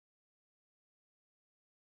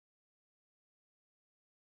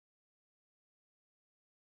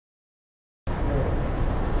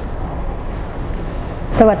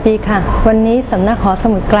สวัสดีค่ะวันนี้สำนักหอส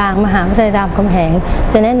มุดกลางมหาวิทยาลัยรามคำแหง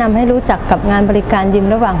จะแนะนำให้รู้จักกับงานบริการยืม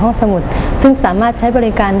ระหว่างห้องสมุดซึ่งสามารถใช้บ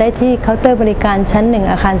ริการได้ที่เคาน์เตอร์บริการชั้น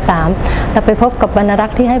1อาคาร3เราไปพบกับบรรณารัก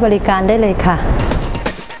ษ์ที่ให้บริการได้เลยค่ะ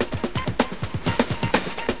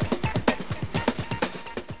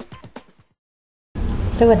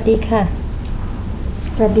สวัสดีค่ะ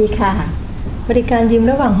สวัสดีค่ะบริการยืม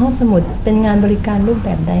ระหว่างห้องสมุดเป็นงานบริการรูปแบ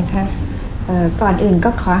บใดคะก่อนอื่นก็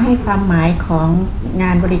ขอให้ความหมายของง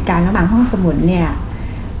านบริการระหว่างห้องสมุดเนี่ย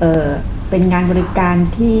เป็นงานบริการ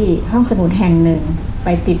ที่ห้องสมุดแห่งหนึ่งไป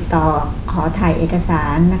ติดต่อขอถ่ายเอกสา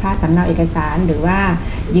รนะคะสำเนาเอกสารหรือว่า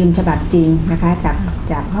ยืมฉบับจริงนะคะ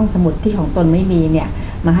จากห้องสมุดที่ของตนไม่มีเนี่ย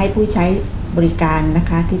มาให้ผู้ใช้บริการนะ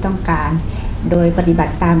คะที่ต้องการโดยปฏิบั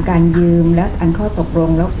ติตามการยืมและอันข้อตกลง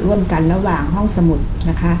แล้วร่วมกันระหว่างห้องสมุด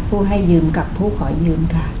นะคะผู้ให้ยืมกับผู้ขอยืม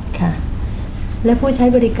ค่ะและผู้ใช้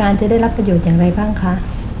บริการจะได้รับประโยชน์อย่างไรบ้างคะ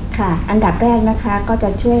ค่ะอันดับแรกนะคะก็จะ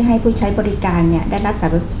ช่วยให้ผู้ใช้บริการเนี่ยได้รับส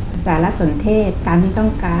ารสนเทศตามที่ต้อ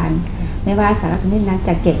งการไม่ว่าสารสนเทศนั้นจ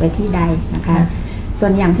ะเก็บไว้ที่ใดนะคะส่ว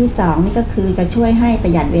นอย่างที่2นี่ก็คือจะช่วยให้ปร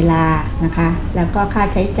ะหยัดเวลานะคะแล้วก็ค่า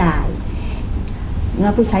ใช้จ่ายเมื่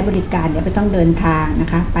อผู้ใช้บริการเนี่ยไม่ต้องเดินทางนะ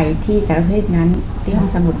คะไปที่สารสนเทศนั้นที่ห้อง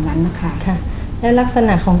สมุดนั้นนะคะและลักษณ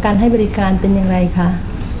ะของการให้บริการเป็นอย่างไรคะ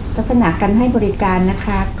ลักษณะการให้บริการนะค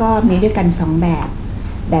ะก็มีด้วยกัน2แบ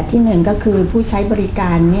บที่1ก็คือผู้ใช้บริก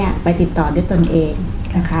ารเนี่ยไปติดต่อด้วยตนเอง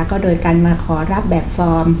นะคะก็โดยการมาขอรับแบบฟ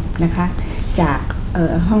อร์มนะคะจาก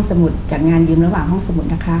ห้องสมุดจากงานยืมระหว่างห้องสมุด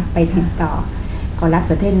นะคะไปติดต่อขอรับ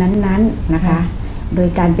สนเทศนั้นๆนะคะโดย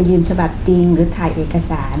การไปยืมฉบับจริงหรือถ่ายเอก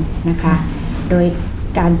สารนะคะโดย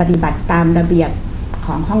การปฏิบัติตามระเบียบข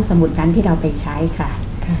องห้องสมุดนั้นที่เราไปใช้ค่ะ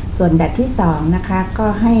ส่วนแบบที่2นะคะก็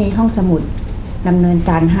ให้ห้องสมุดดำเนิน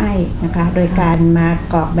การให้นะคะโดยการมา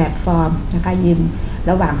กรอกแบบฟอร์มนะคะยืม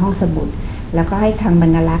ระหว่างห้องสมุดแล้วก็ให้ทางบร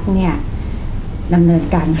รณารักษ์เนี่ยดำเนิน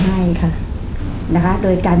การให้นะคะโด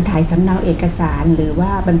ยการถ่ายสำเนาเอกสารหรือว่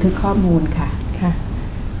าบันทึกข้อมูลค่ะ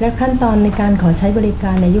และขั้นตอนในการขอใช้บริก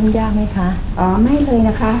ารเนี่ยยุ่งยากไหมคะไม่เลย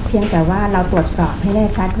นะคะเพียงแต่ว่าเราตรวจสอบให้แน่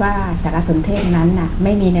ชัดว่าสารสนเทศนั้นน่ะไ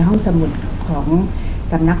ม่มีในห้องสมุดของ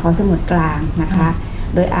สำนักหอสมุดกลางนะคะ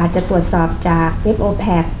โดยอาจจะตรวจสอบจากเว็บ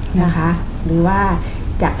OPAC นะคะหรือว่า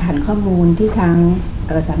จากฐานข้อมูลที่ทาง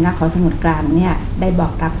สำนักหอสมุดกลางเนี่ยได้บอ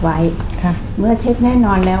กรับไว้เมื่อเช็คแน่น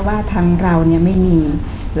อนแล้วว่าทางเราเนี่ยไม่มี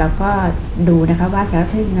เราก็ดูนะคะว่าสารสน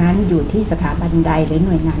เทศนั้นอยู่ที่สถาบันใดหรือห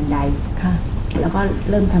น่วยงานใดแล้วก็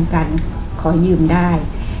เริ่มทำการขอยืมได้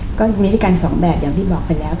ก็มีด้วยกัน2แบบอย่างที่บอกไ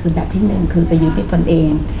ปแล้วคือแบบที่1คือไปยืมด้วยตนเอง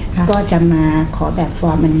ก็จะมาขอแบบฟ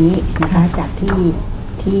อร์มอันนี้นะคะจากที่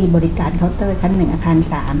บริการเคาน์เตอร์ชั้น1อาคาร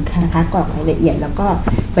3นะคะกรอกรายละเอียดแล้วก็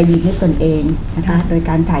ไปยืมด้วยตนเองนะคะโดย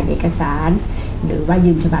การถ่ายเอกสารหรือว่า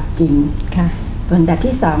ยืมฉบับจริงส่วนแบบ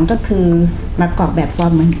ที่2ก็คือมากรอกแบบฟอร์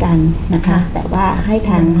มเหมือนกันนะคะแต่ว่าให้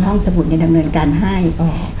ทางห้องสมุดดำเนินการให้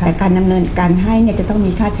แต่การดำเนินการให้เนี่ยจะต้อง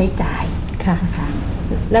มีค่าใช้จ่าย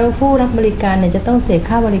แล้วผู้รับบริการเนี่ยจะต้องเสีย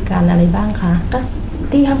ค่าบริการอะไรบ้างคะก็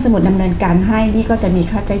ที่ห้องสมุดดำเนินการให้นี่ก็จะมี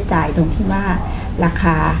ค่าใช้จ่ายตรงที่ว่าราค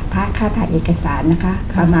าค่าถ่ายเอกสารนะคะ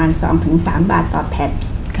ประมาณ 2-3 บาทต่อแผ่น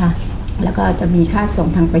แล้วก็จะมีค่าส่ง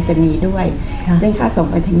ทางไปรษณีย์ด้วยซึ่งค่าส่ง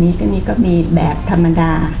ไปรษณีย์ก็มีแบบธรรมด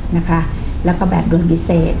านะคะแล้วก็แบบด่วนพิเศ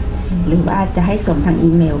ษหรือว่าจะให้ส่งทางอี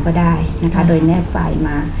เมลก็ได้นะคะโดยแนบไฟล์ม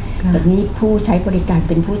าตอนนี้ผู้ใช้บริการเ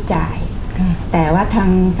ป็นผู้จ่ายแต่ว่าทาง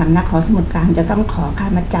สำนักหอสมุดกลางจะต้องขอค่า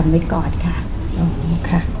มัดจำไว้ก่อนค่ะ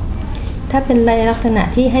ถ้าเป็นในลักษณะ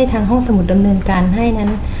ที่ให้ทางห้องสมุดดำเนินการให้นั้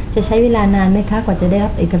นจะใช้เวลานานไหมคะกว่าจะได้รั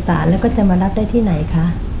บเอกสารแล้วก็จะมารับได้ที่ไหนคะ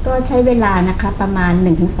ก็ใช้เวลานะคะประมาณ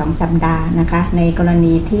 1-2 สัปดาห์นะคะในกร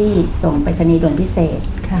ณีที่ส่งไปรษณีย์ด่วนพิเศษ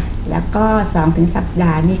แล้วก็ 2-3 สัปด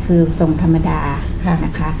าห์นี่คือส่งธรรมดาน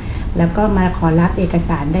ะคะแล้วก็มาขอรับเอกส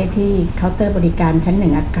ารได้ที่เคาน์เตอร์บริการชั้น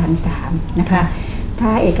1อาคาร3นะคะถ้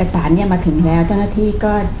าเอกสารเนี่ยมาถึงแล้วเจ้าหน้าที่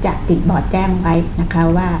ก็จะติดบอร์ดแจ้งไว้นะคะ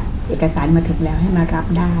ว่าเอกสารมาถึงแล้วให้มารับ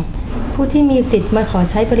ได้ผู้ที่มีสิทธิ์มาขอ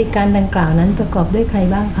ใช้บริการดังกล่าวนั้นประกอบด้วยใคร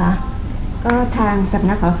บ้างคะก็ทางสำ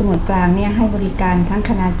นักหอสมุดกลางเนี่ยให้บริการทั้ง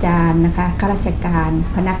คณาจารย์นะคะข้าราชการ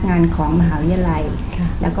พนักงานของมหาวิทยาลัย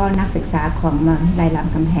แล้วก็นักศึกษาของมหาวิทยาลัยราม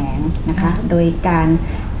คำแหงนะคะโดยการ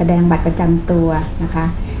แสดงบัตรประจำตัวนะคะ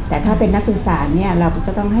แต่ถ้าเป็นนักศึกษาเนี่ยเราจ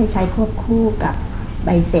ะต้องให้ใช้ควบคู่กับใบ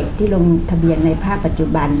เสร็จที่ลงทะเบียนในภาคปัจจุ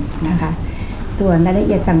บันนะคะส่วนรายละเ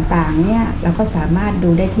อียดต่างๆเนี่ยเราก็สามารถดู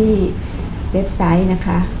ได้ที่เว็บไซต์นะค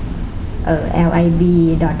ะ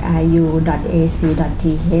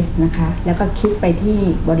lib.ru.ac.th นะคะแล้วก็คลิกไปที่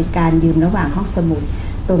บริการยืมระหว่างห้องสมุด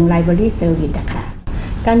ตรง Library Service นะคะ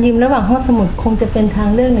การยืมระหว่างห้องสมุดคงจะเป็นทาง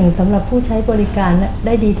เลือกหนึ่งสำหรับผู้ใช้บริการไ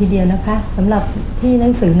ด้ดีทีเดียวนะคะสำหรับที่หนั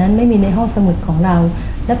งสือนั้นไม่มีในห้องสมุดของเรา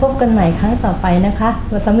และ และพบกันใหม่ครั้งต่อไปนะคะ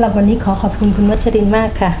สำหรับวันนี้ขอขอบคุณคุณวัชรินทร์มาก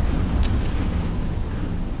ค่ะ